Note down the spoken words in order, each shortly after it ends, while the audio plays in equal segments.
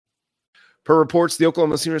Per reports, the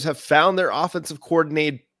Oklahoma Sooners have found their offensive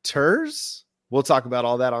coordinators. We'll talk about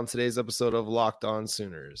all that on today's episode of Locked On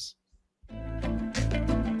Sooners.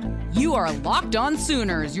 You are Locked On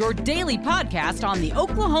Sooners, your daily podcast on the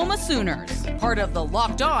Oklahoma Sooners, part of the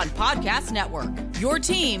Locked On Podcast Network, your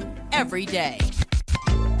team every day.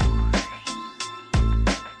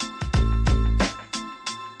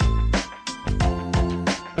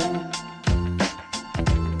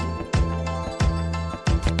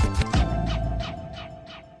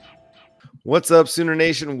 What's up, Sooner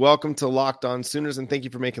Nation? Welcome to Locked On Sooners, and thank you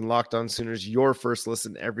for making Locked On Sooners your first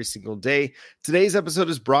listen every single day. Today's episode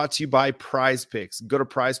is brought to you by Prize Picks. Go to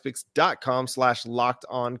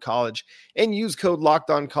prizepicks.com/lockedoncollege and use code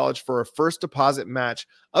LOCKEDONCollege for a first deposit match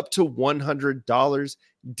up to $100.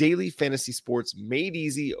 Daily fantasy sports made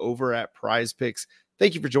easy over at Prize Picks.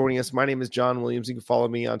 Thank you for joining us. My name is John Williams. You can follow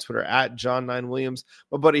me on Twitter at John9Williams.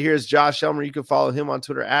 My buddy here is Josh Elmer. You can follow him on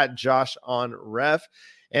Twitter at JoshOnRef.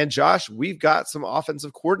 And Josh, we've got some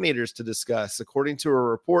offensive coordinators to discuss. According to a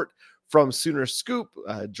report from Sooner Scoop,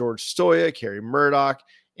 George Stoya, Kerry Murdoch,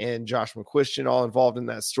 and Josh McCuistion, all involved in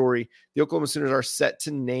that story, the Oklahoma Sooners are set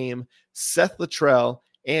to name Seth Littrell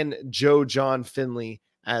and Jon Finley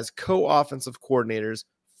as co-offensive coordinators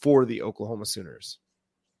for the Oklahoma Sooners.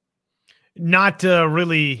 Not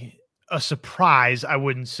really a surprise, I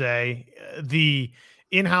wouldn't say. The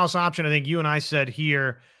in-house option, I think you and I said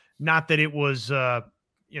here, not that it was a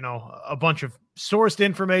bunch of sourced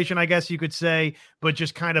information, I guess you could say, but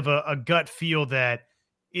just kind of a gut feel that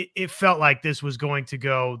it felt like this was going to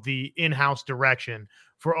go the in-house direction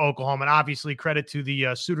for Oklahoma. And obviously credit to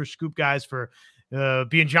the Sooner Scoop guys for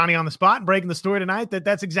being Johnny on the spot and breaking the story tonight.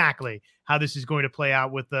 That's exactly how this is going to play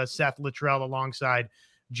out with Seth Littrell alongside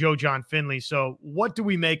Jon Finley. So what do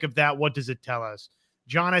we make of that? What does it tell us?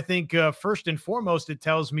 John, I think first and foremost, it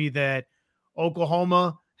tells me that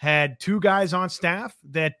Oklahoma had two guys on staff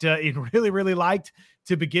that it really, really liked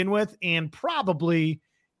to begin with, and probably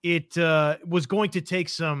it was going to take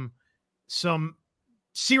some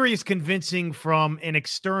serious convincing from an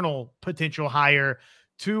external potential hire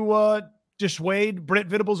to dissuade Brent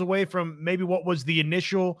Venables away from maybe what was the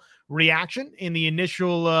initial reaction in the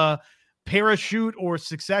initial parachute or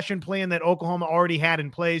succession plan that Oklahoma already had in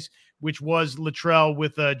place, which was Littrell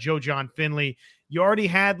with Jon Finley. You already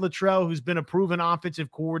had Littrell, who's been a proven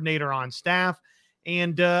offensive coordinator on staff.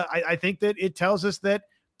 And I think that it tells us that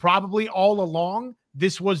probably all along,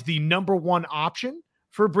 this was the number one option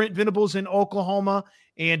for Brent Venables in Oklahoma.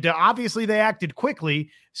 And obviously they acted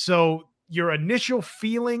quickly. So your initial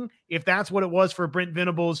feeling, if that's what it was for Brent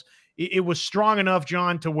Venables, it was strong enough,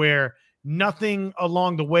 John, to where nothing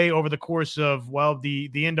along the way over the course of, the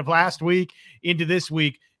end of last week into this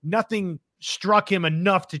week, nothing struck him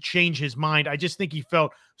enough to change his mind. I just think he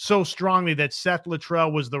felt so strongly that Seth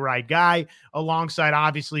Littrell was the right guy, alongside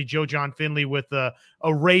obviously Jon Finley with a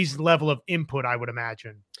raised level of input, I would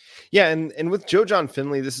imagine. Yeah, and with Jon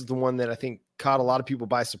Finley, this is the one that I think caught a lot of people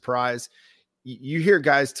by surprise. You hear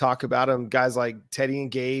guys talk about him, guys like Teddy and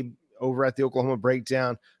Gabe over at the Oklahoma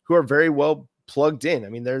Breakdown, who are very well plugged in. I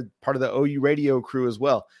mean, they're part of the OU radio crew as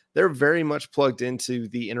well. They're very much plugged into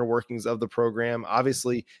the inner workings of the program.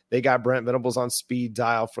 Obviously, they got Brent Venables on speed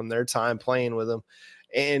dial from their time playing with him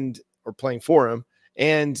or playing for him.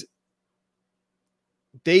 And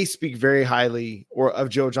they speak very highly of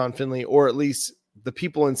Jon Finley, or at least the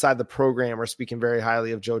people inside the program are speaking very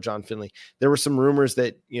highly of Jon Finley. There were some rumors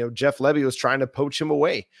that, Jeff Levy was trying to poach him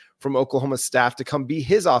away from Oklahoma's staff to come be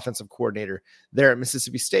his offensive coordinator there at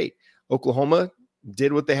Mississippi State. Oklahoma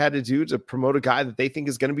did what they had to do to promote a guy that they think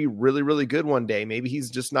is going to be really, really good one day. Maybe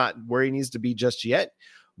he's just not where he needs to be just yet,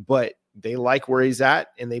 but they like where he's at,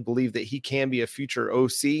 and they believe that he can be a future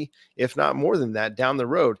OC, if not more than that, down the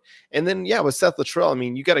road. And then, with Seth Littrell, I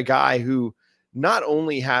mean, you got a guy who not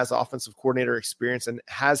only has offensive coordinator experience and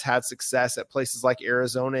has had success at places like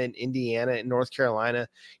Arizona and Indiana and North Carolina.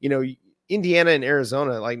 Indiana and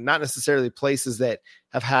Arizona, like not necessarily places that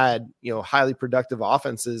have had, highly productive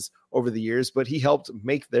offenses over the years, but he helped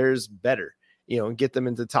make theirs better, and get them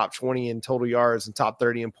into top 20 in total yards and top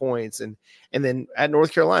 30 in points. And then at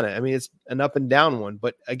North Carolina, I mean, it's an up and down one,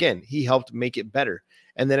 but again, he helped make it better.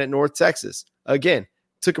 And then at North Texas, again,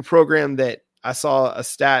 took a program that I saw a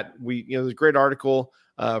stat. There's a great article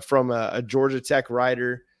from a Georgia Tech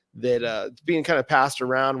writer that it's being kind of passed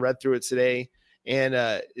around, read through it today. And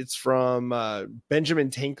it's from Benjamin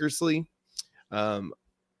Tankersley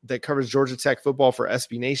that covers Georgia Tech football for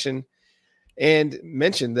SB Nation, and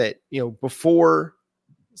mentioned that, before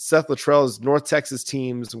Seth Littrell's North Texas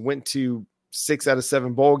teams went to 6 out of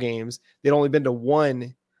 7 bowl games, they'd only been to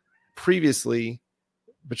one previously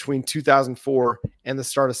between 2004 and the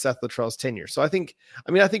start of Seth Littrell's tenure. So I think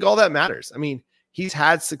all that matters. I mean, he's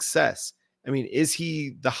had success. I mean, is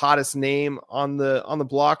he the hottest name on the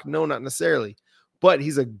block? No, not necessarily, but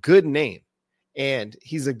he's a good name, and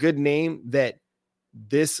he's a good name that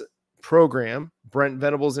this program, Brent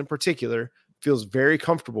Venables in particular, feels very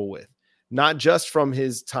comfortable with, not just from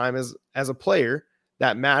his time as a player.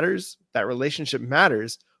 That matters. That relationship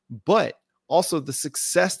matters, but also the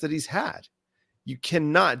success that he's had. You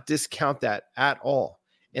cannot discount that at all.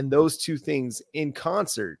 And those two things in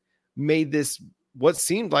concert made this what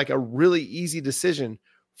seemed like a really easy decision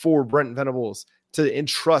for Brent Venables to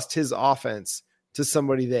entrust his offense to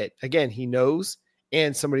somebody that, again, he knows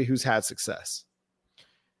and somebody who's had success.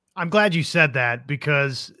 I'm glad you said that,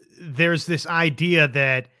 because there's this idea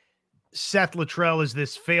that Seth Littrell is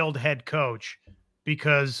this failed head coach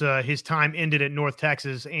because his time ended at North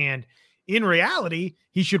Texas. And in reality,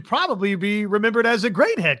 he should probably be remembered as a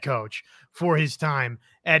great head coach for his time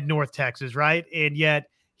at North Texas, right? And yet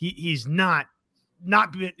he's not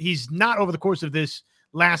over the course of this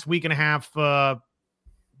last week and a half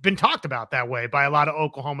been talked about that way by a lot of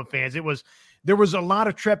Oklahoma fans. There was a lot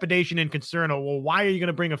of trepidation and concern. Oh, well, why are you going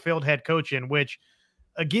to bring a failed head coach in? Which,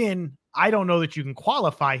 again, I don't know that you can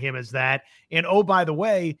qualify him as that. And oh, by the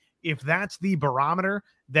way, if that's the barometer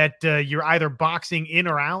that you're either boxing in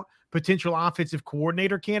or out potential offensive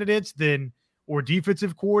coordinator candidates, or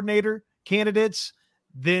defensive coordinator candidates,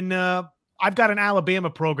 then I've got an Alabama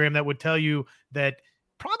program that would tell you that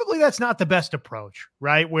probably that's not the best approach,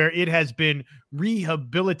 right? Where it has been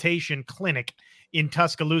rehabilitation clinic in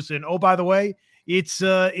Tuscaloosa. And oh, by the way, it's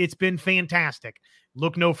been fantastic.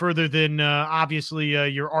 Look no further than obviously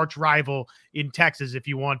your arch rival in Texas, if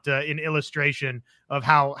you want an illustration of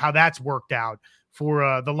how that's worked out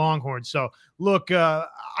for the Longhorns. So look,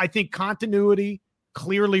 I think continuity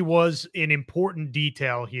clearly was an important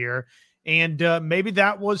detail here. And maybe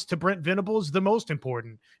that was, to Brent Venables, the most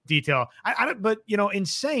important detail. But in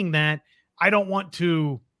saying that, I don't want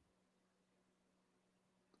to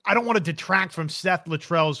detract from Seth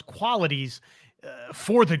Littrell's qualities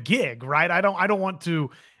for the gig, right? I don't want to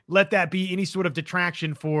let that be any sort of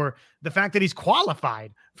detraction for the fact that he's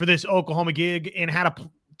qualified for this Oklahoma gig and had a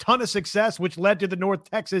ton of success, which led to the North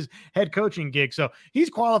Texas head coaching gig. So he's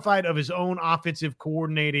qualified of his own offensive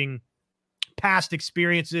coordinating past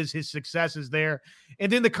experiences, his successes there.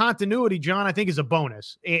 And then the continuity, John, I think is a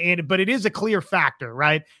bonus. But it is a clear factor,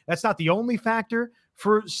 right? That's not the only factor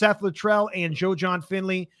for Seth Littrell and Jon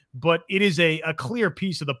Finley, but it is a clear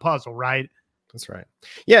piece of the puzzle, right? That's right.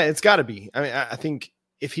 Yeah, it's got to be. I mean, I think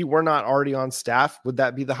if he were not already on staff, would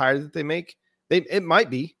that be the hire that they make? It might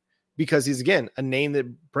be, because he's, again, a name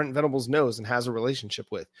that Brent Venables knows and has a relationship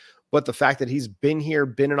with. But the fact that he's been here,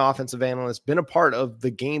 been an offensive analyst, been a part of the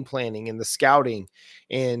game planning and the scouting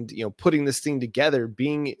and, putting this thing together,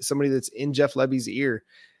 being somebody that's in Jeff Lebby's ear,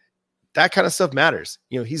 that kind of stuff matters.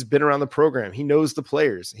 He's been around the program. He knows the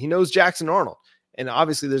players. He knows Jackson Arnold. And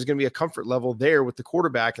obviously there's going to be a comfort level there with the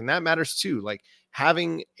quarterback, and that matters too. Like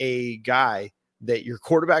having a guy that your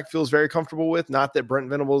quarterback feels very comfortable with, not that Brent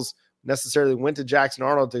Venables necessarily went to Jackson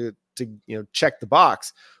Arnold to check the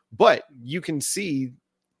box, but you can see,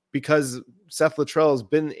 because Seth Littrell has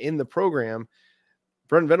been in the program,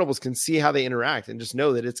 Brent Venables can see how they interact and just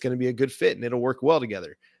know that it's going to be a good fit and it'll work well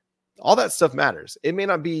together. All that stuff matters. It may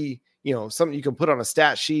not be, something you can put on a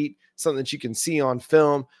stat sheet, something that you can see on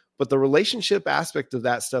film, but the relationship aspect of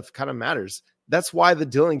that stuff kind of matters. That's why the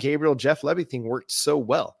Dillon Gabriel, Jeff Lebby thing worked so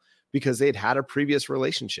well, because they'd had a previous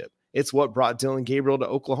relationship. It's what brought Dillon Gabriel to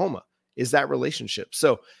Oklahoma, is that relationship.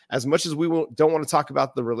 So as much as we don't want to talk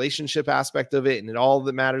about the relationship aspect of it, and all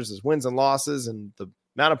that matters is wins and losses and the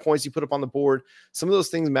amount of points you put up on the board, some of those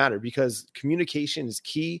things matter, because communication is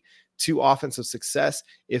key to offensive success.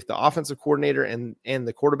 If the offensive coordinator and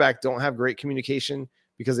the quarterback don't have great communication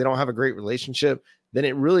because they don't have a great relationship, then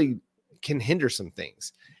it really can hinder some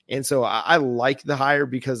things. And so I like the hire,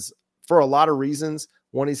 because for a lot of reasons.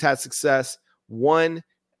 One, he's had success.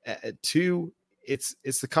 Two, it's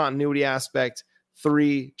the continuity aspect.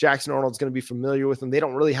 3, Jackson Arnold's going to be familiar with them. They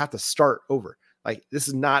don't really have to start over. Like, this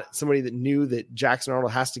is not somebody that knew that Jackson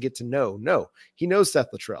Arnold has to get to know. No, he knows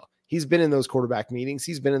Seth Littrell. He's been in those quarterback meetings.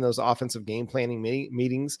 He's been in those offensive game planning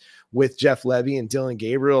meetings with Jeff Lebby and Dillon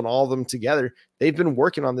Gabriel and all of them together. They've been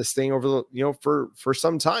working on this thing over for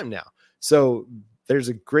some time now. So there's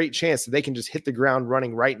a great chance that they can just hit the ground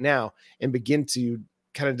running right now and begin to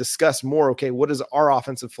kind of discuss more. Okay, what is our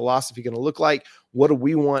offensive philosophy going to look like? What do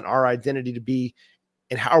we want our identity to be?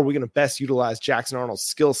 And how are we going to best utilize Jackson Arnold's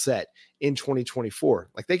skill set in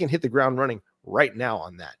 2024? Like, they can hit the ground running right now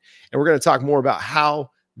on that. And we're going to talk more about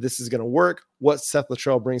how this is going to work, what Seth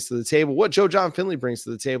Littrell brings to the table, what Jon Finley brings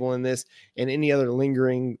to the table in this, and any other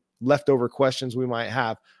lingering leftover questions we might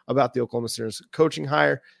have about the Oklahoma Sooners coaching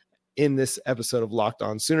hire in this episode of Locked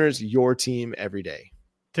On Sooners, your team every day.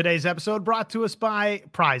 Today's episode brought to us by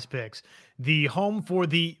Prize Picks, the home for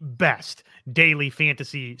the best daily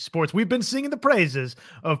fantasy sports. We've been singing the praises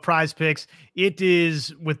of Prize Picks. It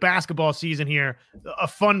is, with basketball season here, a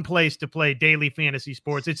fun place to play daily fantasy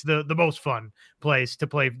sports. It's the most fun place to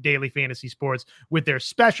play daily fantasy sports with their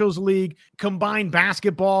specials league, combine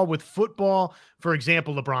basketball with football. For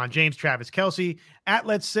example, LeBron James, Travis Kelce, at,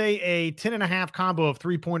 let's say, a 10.5 combo of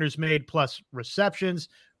 3-pointers made plus receptions.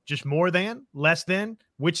 Just more than, less than,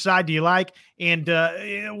 which side do you like? And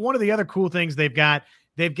one of the other cool things they've got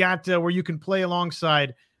where you can play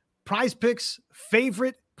alongside Prize Picks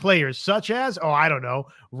favorite players, such as, I don't know,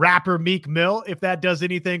 rapper Meek Mill, if that does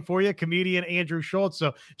anything for you, comedian Andrew Schultz.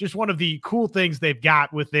 So just one of the cool things they've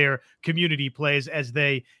got with their community plays as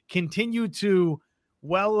they continue to,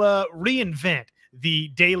 reinvent the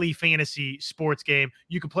daily fantasy sports game.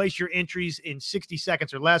 You can place your entries in 60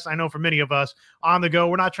 seconds or less. I know for many of us on the go,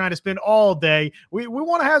 we're not trying to spend all day. We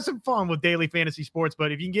want to have some fun with daily fantasy sports,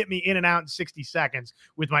 but if you can get me in and out in 60 seconds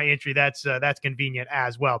with my entry, that's convenient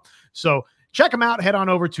as well. So check them out. Head on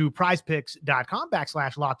over to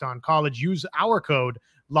prizepicks.com/LockedOnCollege. Use our code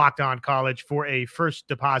LockedOnCollege for a first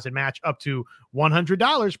deposit match up to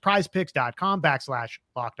 $100.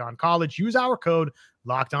 prizepicks.com/LockedOnCollege. Use our code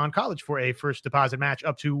LockedOnCollege for a first deposit match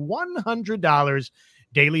up to $100.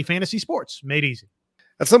 Daily fantasy sports made easy.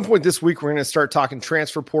 At some point this week, we're going to start talking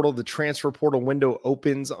transfer portal. The transfer portal window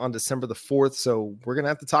opens on December the 4th. So we're going to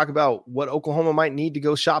have to talk about what Oklahoma might need to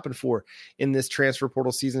go shopping for in this transfer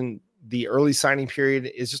portal season. The early signing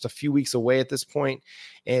period is just a few weeks away at this point.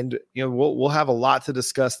 And, we'll have a lot to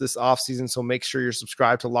discuss this offseason. So make sure you're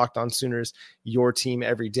subscribed to Locked On Sooners, your team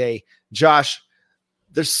every day. Josh,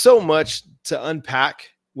 there's so much to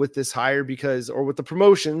unpack with this hire with the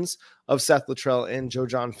promotions of Seth Littrell and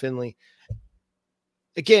Jon Finley.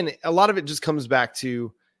 Again, a lot of it just comes back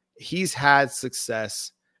to he's had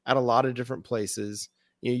success at a lot of different places.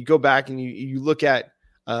 You go back and you look at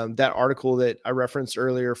that article that I referenced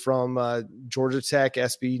earlier from Georgia Tech,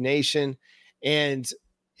 SB Nation. And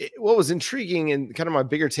what was intriguing and kind of my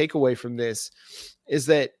bigger takeaway from this is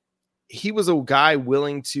that he was a guy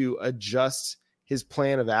willing to adjust his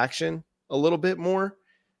plan of action a little bit more.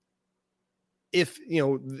 If,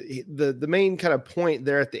 the main kind of point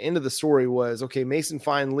there at the end of the story was, okay, Mason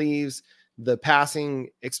Fine leaves, the passing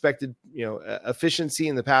expected, efficiency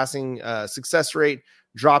and the passing success rate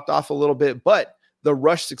dropped off a little bit, but the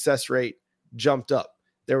rush success rate jumped up.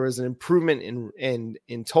 There was an improvement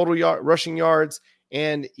in total rushing yards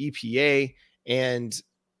and EPA. And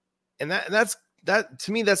that's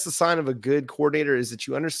to me, that's the sign of a good coordinator, is that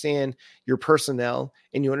you understand your personnel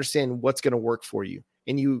and you understand what's going to work for you,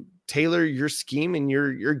 and you tailor your scheme and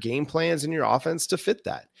your game plans and your offense to fit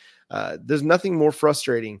that. There's nothing more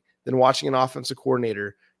frustrating than watching an offensive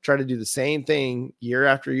coordinator try to do the same thing year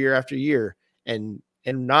after year after year and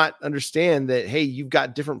not understand that, hey, you've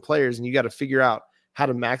got different players and you got to figure out how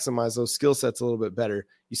to maximize those skill sets a little bit better.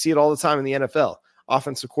 You see it all the time in the NFL.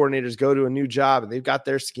 Offensive coordinators go to a new job and they've got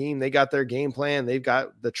their scheme, they got their game plan, they've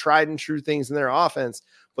got the tried and true things in their offense,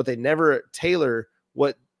 but they never tailor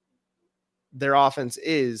what their offense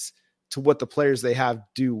is to what the players they have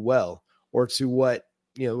do well, or to what,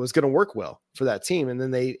 was going to work well for that team. And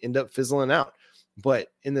then they end up fizzling out. But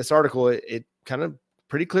in this article, it kind of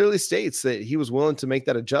pretty clearly states that he was willing to make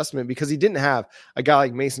that adjustment because he didn't have a guy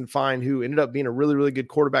like Mason Fine, who ended up being a really, really good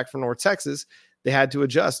quarterback for North Texas. They had to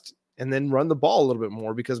adjust and then run the ball a little bit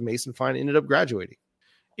more because Mason Fine ended up graduating.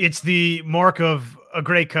 It's the mark of a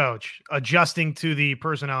great coach, adjusting to the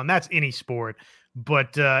personnel, and that's any sport.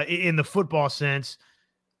 But in the football sense,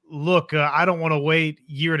 look, I don't want to wait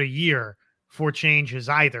year to year for changes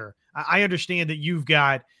either. I understand that you've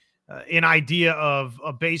got an idea of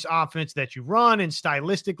a base offense that you run, and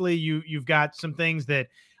stylistically you've got some things that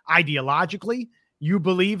ideologically you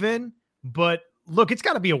believe in. But look, it's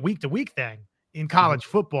got to be a week-to-week thing in college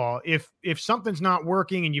football. If something's not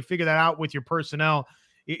working and you figure that out with your personnel,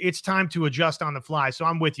 it's time to adjust on the fly. So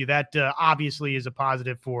I'm with you. That obviously is a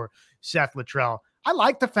positive for Seth Littrell. I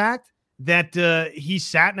like the fact that he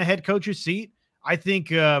sat in a head coach's seat. I think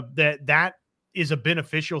that is a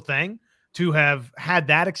beneficial thing to have had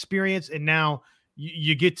that experience. And now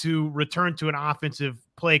you get to return to an offensive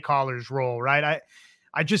play caller's role, right?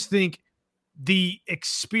 I just think the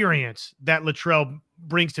experience that Littrell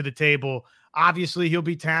brings to the table, obviously he'll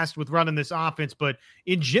be tasked with running this offense, but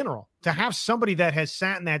in general, to have somebody that has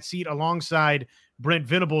sat in that seat alongside Brent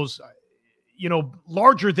Venables,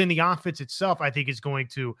 larger than the offense itself, I think is going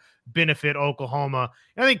to benefit Oklahoma.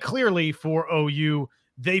 And I think clearly for OU,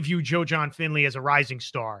 they view Jon Finley as a rising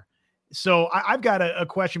star. So I've got a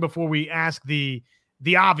question before we ask the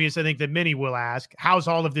obvious, I think that many will ask. How's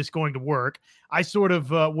all of this going to work? I sort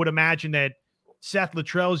of would imagine that Seth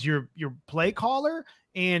Littrell's your play caller,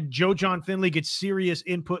 and Jon Finley gets serious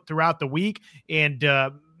input throughout the week, and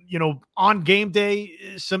on game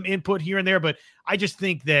day, some input here and there. But I just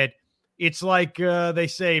think that it's like they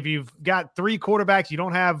say, if you've got three quarterbacks, you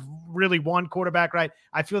don't have really one quarterback, right?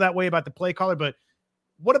 I feel that way about the play caller. But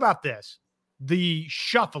what about this? The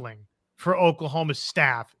shuffling for Oklahoma's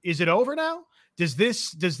staff. Is it over now? Does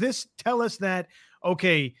this tell us that,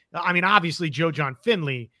 okay, I mean, obviously Jon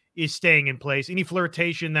Finley is staying in place. Any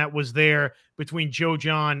flirtation that was there between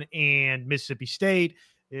Jon and Mississippi State,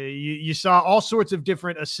 you saw all sorts of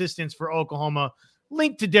different assistants for Oklahoma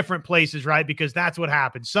linked to different places, right? Because that's what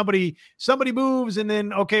happens. Somebody moves, and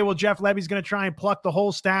then, okay, well, Jeff Lebby's going to try and pluck the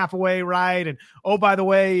whole staff away, right? And, oh, by the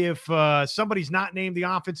way, if somebody's not named the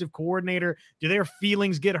offensive coordinator, do their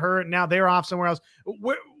feelings get hurt? Now they're off somewhere else.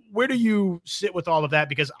 Where do you sit with all of that?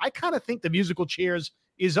 Because I kind of think the musical chairs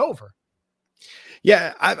is over.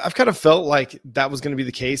 Yeah, I've kind of felt like that was going to be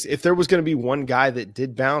the case. If there was going to be one guy that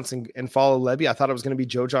did bounce and follow Lebby, I thought it was going to be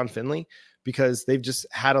Jon Finley, because they've just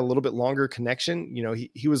had a little bit longer connection.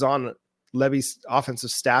 He was on Lebby's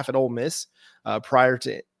offensive staff at Ole Miss prior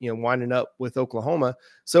to winding up with Oklahoma.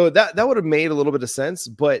 So that would have made a little bit of sense.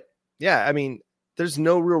 But yeah, I mean, there's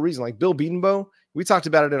no real reason. Like Bill Bedenbaugh, we talked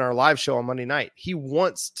about it in our live show on Monday night. He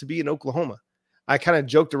wants to be in Oklahoma. I kind of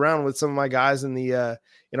joked around with some of my guys in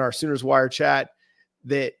our Sooners Wire chat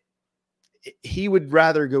that he would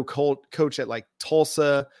rather go coach at like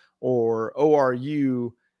Tulsa or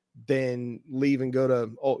ORU than leave and go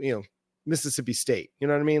to Mississippi State. You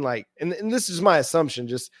know what I mean? Like, and this is my assumption,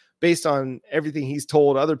 just based on everything he's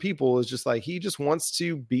told other people, is just like he just wants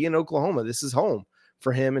to be in Oklahoma. This is home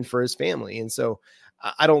for him and for his family. And so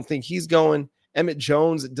I don't think he's going. Emmett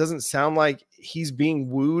Jones, it doesn't sound like he's being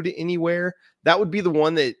wooed anywhere. That would be the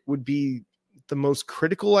one that would be the most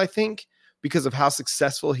critical, I think, because of how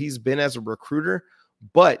successful he's been as a recruiter.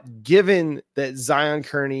 But given that Zion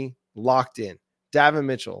Kearney locked in, Davin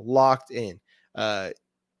Mitchell locked in,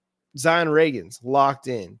 Zion Reagan's locked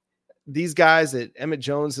in, these guys that Emmett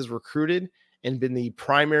Jones has recruited and been the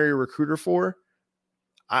primary recruiter for,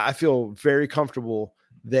 I feel very comfortable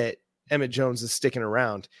that Emmett Jones is sticking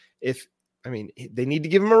around. They need to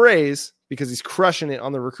give him a raise because he's crushing it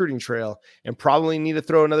on the recruiting trail, and probably need to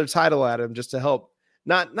throw another title at him just to help,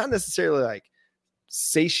 not necessarily like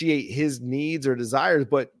satiate his needs or desires,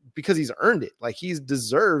 but because he's earned it. Like he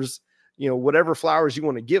deserves, whatever flowers you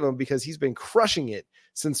want to give him, because he's been crushing it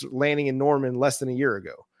since landing in Norman less than a year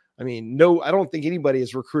ago. I mean, no, I don't think anybody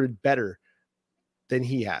has recruited better than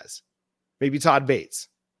he has. Maybe Todd Bates,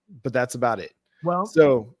 but that's about it. Well,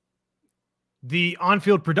 so the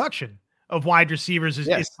on-field production of wide receivers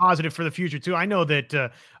is positive for the future too. I know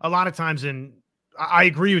that a lot of times, and I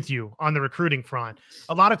agree with you on the recruiting front,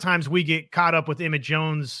 a lot of times we get caught up with Emmett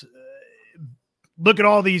Jones. Look at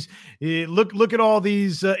all these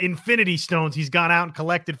infinity stones he's gone out and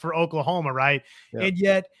collected for Oklahoma, right? Yeah. And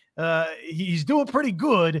yet he's doing pretty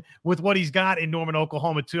good with what he's got in Norman,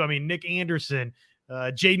 Oklahoma too. I mean, Nick Anderson,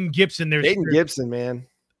 Jaden Gibson. Gibson, man.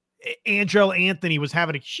 Angelo Anthony was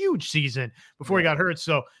having a huge season before he got hurt.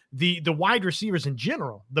 So the wide receivers in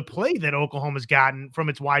general, the play that Oklahoma's gotten from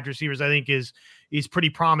its wide receivers, I think is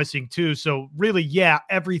pretty promising too. So really,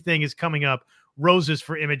 everything is coming up roses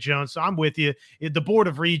for Emmett Jones. So I'm with you. The Board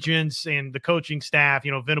of Regents and the coaching staff,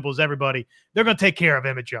 Venables, everybody, they're going to take care of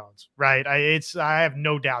Emmett Jones, right? I have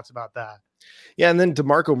no doubts about that. Yeah. And then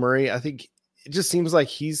DeMarco Murray, I think it just seems like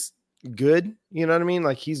he's good. You know what I mean?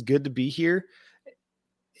 Like he's good to be here.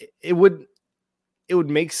 It would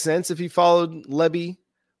make sense if he followed Lebby,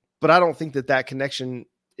 but I don't think that connection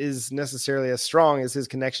is necessarily as strong as his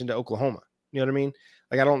connection to Oklahoma. You know what I mean?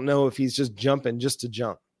 Like, I don't know if he's just jumping just to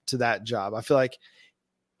jump to that job. I feel like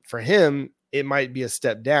for him, it might be a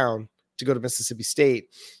step down to go to Mississippi State,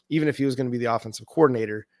 even if he was going to be the offensive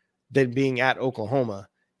coordinator, than being at Oklahoma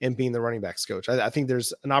and being the running backs coach. I think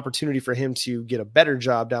there's an opportunity for him to get a better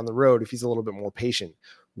job down the road if he's a little bit more patient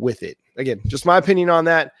with it. Again, just my opinion on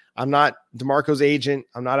that. I'm not DeMarco's agent.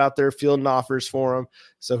 I'm not out there fielding offers for him.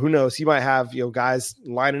 So who knows? He might have, guys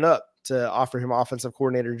lining up to offer him offensive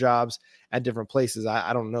coordinator jobs at different places.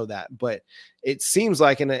 I don't know that, but it seems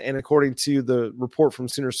like, and according to the report from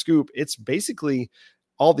Sooner Scoop, it's basically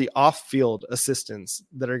all the off-field assistants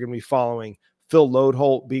that are going to be following, Phil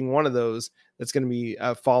Lodeholt being one of those that's going to be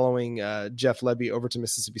following Jeff Lebby over to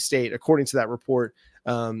Mississippi State. According to that report,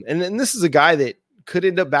 And then this is a guy that could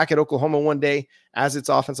end up back at Oklahoma one day as its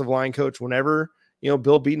offensive line coach whenever,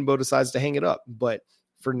 Bill Bedenbaugh decides to hang it up. But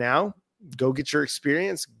for now, go get your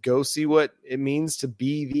experience, go see what it means to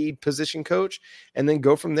be the position coach, and then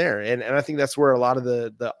go from there. And I think that's where a lot of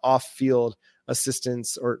the off-field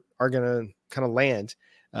assistants are going to kind of land,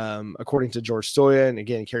 according to George Stoya and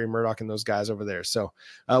again, Kerry Murdoch and those guys over there. So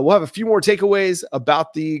we'll have a few more takeaways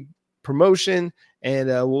about the promotion, and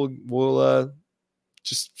we'll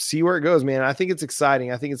just see where it goes, man. I think it's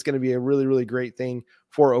exciting. I think it's going to be a really, really great thing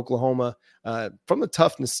for Oklahoma. From a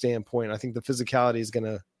toughness standpoint, I think the physicality is going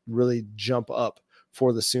to really jump up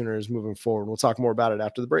for the Sooners moving forward. We'll talk more about it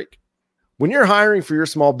after the break. When you're hiring for your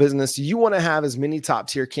small business, you want to have as many top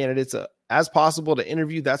tier candidates as possible to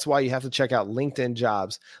interview. That's why you have to check out LinkedIn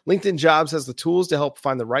Jobs. LinkedIn Jobs has the tools to help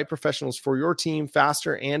find the right professionals for your team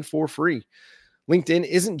faster and for free. LinkedIn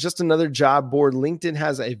isn't just another job board. LinkedIn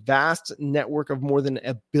has a vast network of more than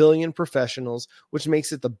 1 billion professionals, which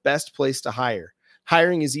makes it the best place to hire.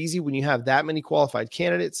 Hiring is easy when you have that many qualified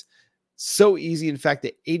candidates. So easy, in fact,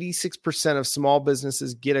 that 86% of small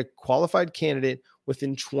businesses get a qualified candidate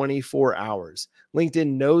within 24 hours.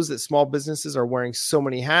 LinkedIn knows that small businesses are wearing so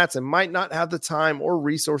many hats and might not have the time or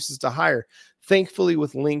resources to hire. Thankfully,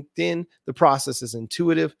 with LinkedIn, the process is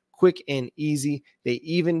intuitive, quick, and easy. They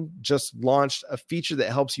even just launched a feature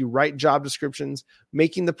that helps you write job descriptions,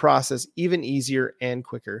 making the process even easier and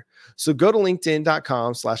quicker. So go to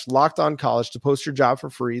linkedin.com/lockedoncollege to post your job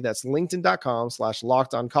for free. That's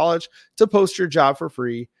linkedin.com/lockedoncollege to post your job for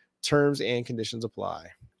free. Terms and conditions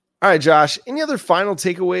apply. All right, Josh, any other final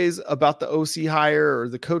takeaways about the OC hire or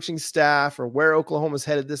the coaching staff or where Oklahoma's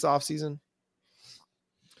headed this offseason?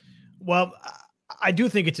 Well, I do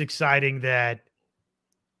think it's exciting that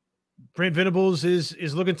Brent Venables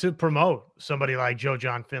is looking to promote somebody like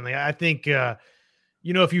Jon Finley. I think,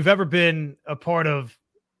 if you've ever been a part of,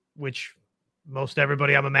 which most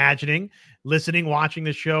everybody I'm imagining, listening, watching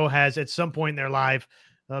the show has at some point in their life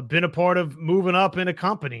been a part of moving up in a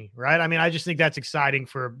company, right? I mean, I just think that's exciting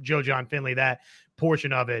for Jon Finley, that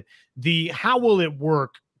portion of it. The how will it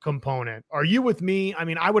work component. Are you with me? I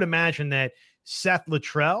mean, I would imagine that Seth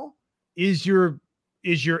Littrell is your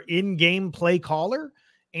in-game play caller,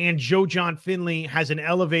 and Jon Finley has an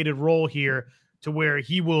elevated role here to where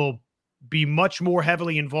he will be much more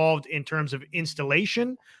heavily involved in terms of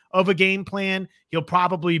installation of a game plan. He'll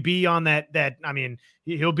probably be on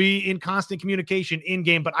he'll be in constant communication in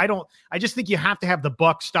game, but I just think you have to have the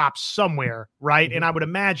buck stop somewhere, right? Mm-hmm. And I would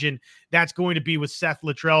imagine that's going to be with Seth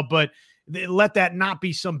Littrell, but let that not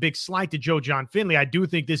be some big slight to Jon Finley. I do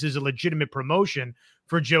think this is a legitimate promotion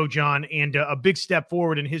for Jon and a big step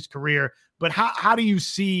forward in his career. But how do you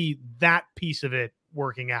see that piece of it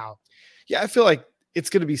working out? Yeah, I feel like it's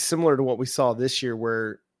going to be similar to what we saw this year,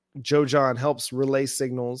 where Jon helps relay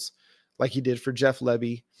signals like he did for Jeff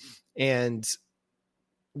Lebby. And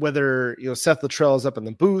whether, Seth Littrell is up in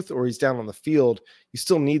the booth or he's down on the field, you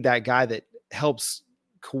still need that guy that helps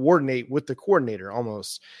coordinate with the coordinator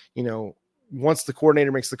almost. Once the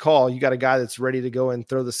coordinator makes the call, you got a guy that's ready to go and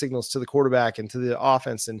throw the signals to the quarterback and to the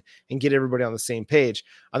offense and get everybody on the same page.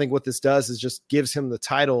 I think what this does is just gives him the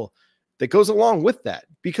title that goes along with that,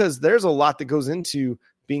 because there's a lot that goes into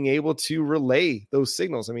being able to relay those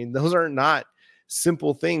signals. I mean, those are not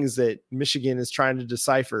simple things that Michigan is trying to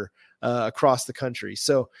decipher across the country.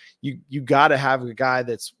 So you got to have a guy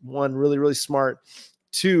that's, one, really, really smart,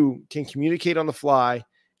 two, can communicate on the fly,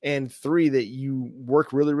 and three, that you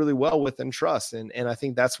work really, really well with and trust. And I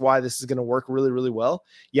think that's why this is going to work really, really well.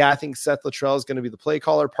 Yeah, I think Seth Littrell is going to be the play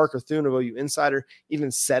caller. Parker Thune of OU Insider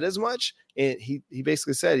even said as much. And he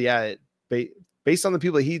basically said, based on the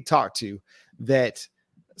people that he talked to, that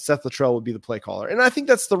Seth Littrell would be the play caller. And I think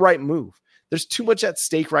that's the right move. There's too much at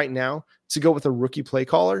stake right now to go with a rookie play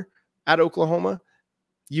caller at Oklahoma.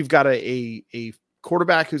 You've got a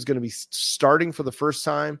quarterback who's going to be starting for the first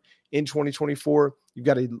time in 2024. You've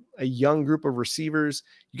got a young group of receivers.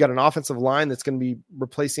 You got an offensive line that's going to be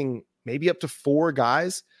replacing maybe up to 4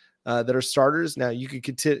 guys that are starters. Now, you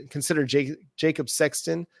could consider Jacob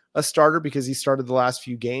Sexton a starter because he started the last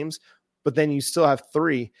few games, but then you still have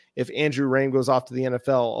 3 if Andrew Raym goes off to the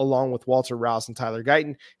NFL, along with Walter Rouse and Tyler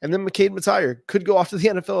Guyton. And then McCade Mathieu could go off to the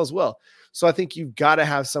NFL as well. So I think you've got to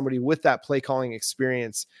have somebody with that play calling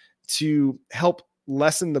experience to help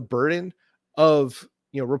lessen the burden of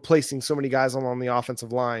replacing so many guys along the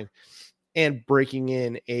offensive line and breaking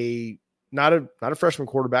in not a freshman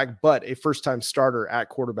quarterback, but a first-time starter at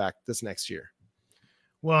quarterback this next year.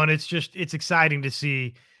 Well, and it's exciting to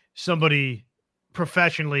see somebody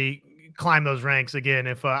professionally climb those ranks again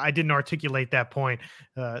if I didn't articulate that point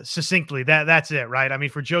succinctly. That's it, right? I mean,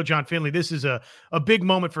 for Jon Finley, this is a big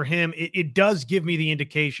moment for him. It does give me the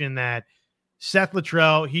indication that Seth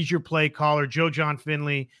Littrell, he's your play caller. Jon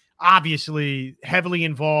Finley, obviously heavily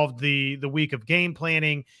involved the week of game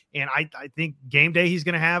planning, and I think game day he's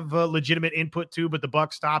going to have legitimate input too. But the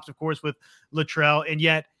buck stops, of course, with Littrell, and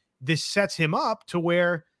yet this sets him up to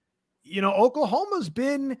where, Oklahoma's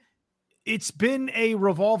been a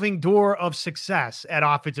revolving door of success at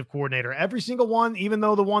offensive coordinator. Every single one, even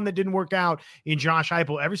though the one that didn't work out in Josh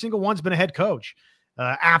Heupel, every single one's been a head coach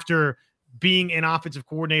after being an offensive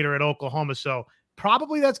coordinator at Oklahoma. So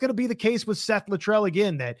probably that's going to be the case with Seth Littrell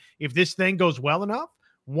again, that if this thing goes well enough,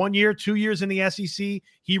 1 year, 2 years in the SEC,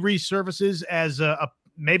 he resurfaces as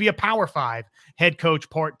maybe a Power 5 head coach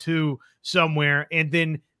part 2 somewhere. And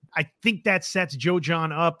then I think that sets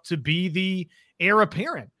Jon up to be the heir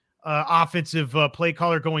apparent offensive play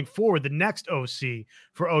caller going forward, the next OC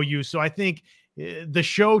for OU. So I think the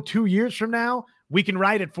show 2 years from now, we can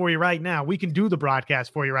write it for you right now. We can do the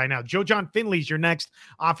broadcast for you right now. Jon Finley's your next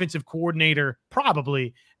offensive coordinator,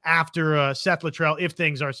 probably after Seth Littrell, if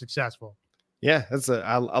things are successful. Yeah,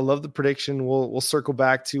 I love the prediction. We'll circle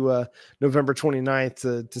back to November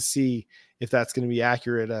 29th to see if that's going to be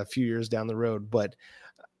accurate a few years down the road. But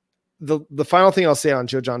the final thing I'll say on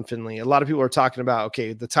Jon Finley, a lot of people are talking about,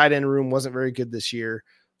 okay, the tight end room wasn't very good this year.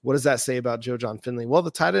 What does that say about Jon Finley? Well,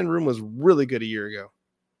 the tight end room was really good a year ago.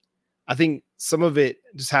 I think some of it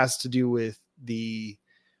just has to do with the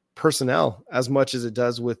personnel as much as it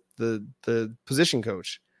does with the position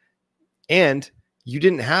coach. And you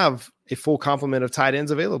didn't have a full complement of tight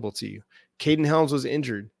ends available to you. Caden Helms was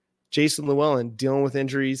injured. Jason Llewellyn dealing with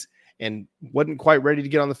injuries and wasn't quite ready to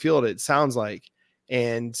get on the field, it sounds like.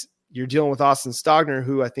 And you're dealing with Austin Stogner,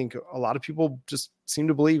 who I think a lot of people just seem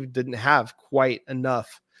to believe didn't have quite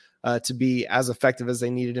enough to be as effective as they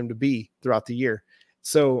needed him to be throughout the year.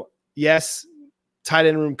 So yes, tight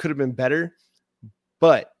end room could have been better,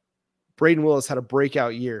 but Braden Willis had a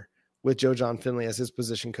breakout year with Jon Finley as his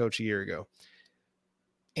position coach a year ago.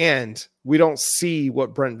 And we don't see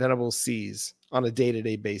what Brent Venables sees on a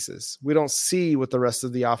day-to-day basis. We don't see what the rest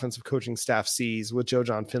of the offensive coaching staff sees with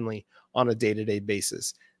Jon Finley on a day-to-day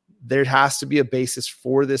basis. There has to be a basis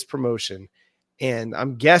for this promotion. And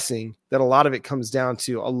I'm guessing that a lot of it comes down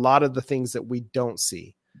to a lot of the things that we don't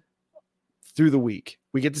see through the week.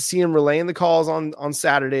 We get to see him relaying the calls on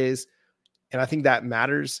Saturdays, and I think that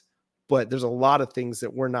matters. But there's a lot of things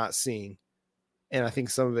that we're not seeing. And I think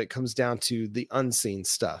some of it comes down to the unseen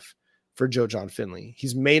stuff for Jon Finley.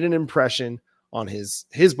 He's made an impression on his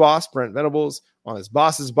boss, Brent Venables, on his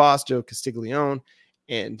boss's boss, Joe Castiglione,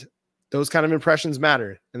 and those kind of impressions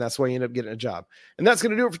matter, and that's why you end up getting a job. And that's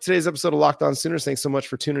going to do it for today's episode of Locked On Sooners. Thanks so much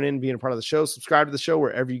for tuning in and being a part of the show. Subscribe to the show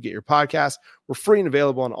wherever you get your podcasts. We're free and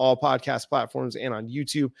available on all podcast platforms and on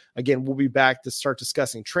YouTube. Again, we'll be back to start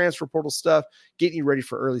discussing transfer portal stuff, getting you ready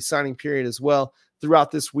for early signing period as well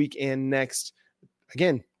throughout this week and next.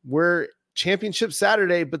 Again, we're championship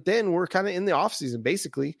Saturday, but then we're kind of in the offseason,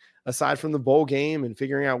 basically, aside from the bowl game and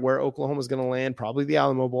figuring out where Oklahoma is going to land, probably the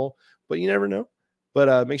Alamo Bowl, but you never know.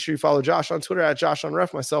 But make sure you follow Josh on Twitter at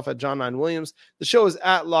JoshOnRef, myself at John9Williams. The show is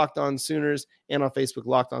at Locked On Sooners and on Facebook,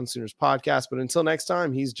 Locked On Sooners Podcast. But until next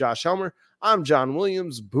time, he's Josh Helmer. I'm John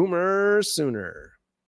Williams, Boomer Sooner.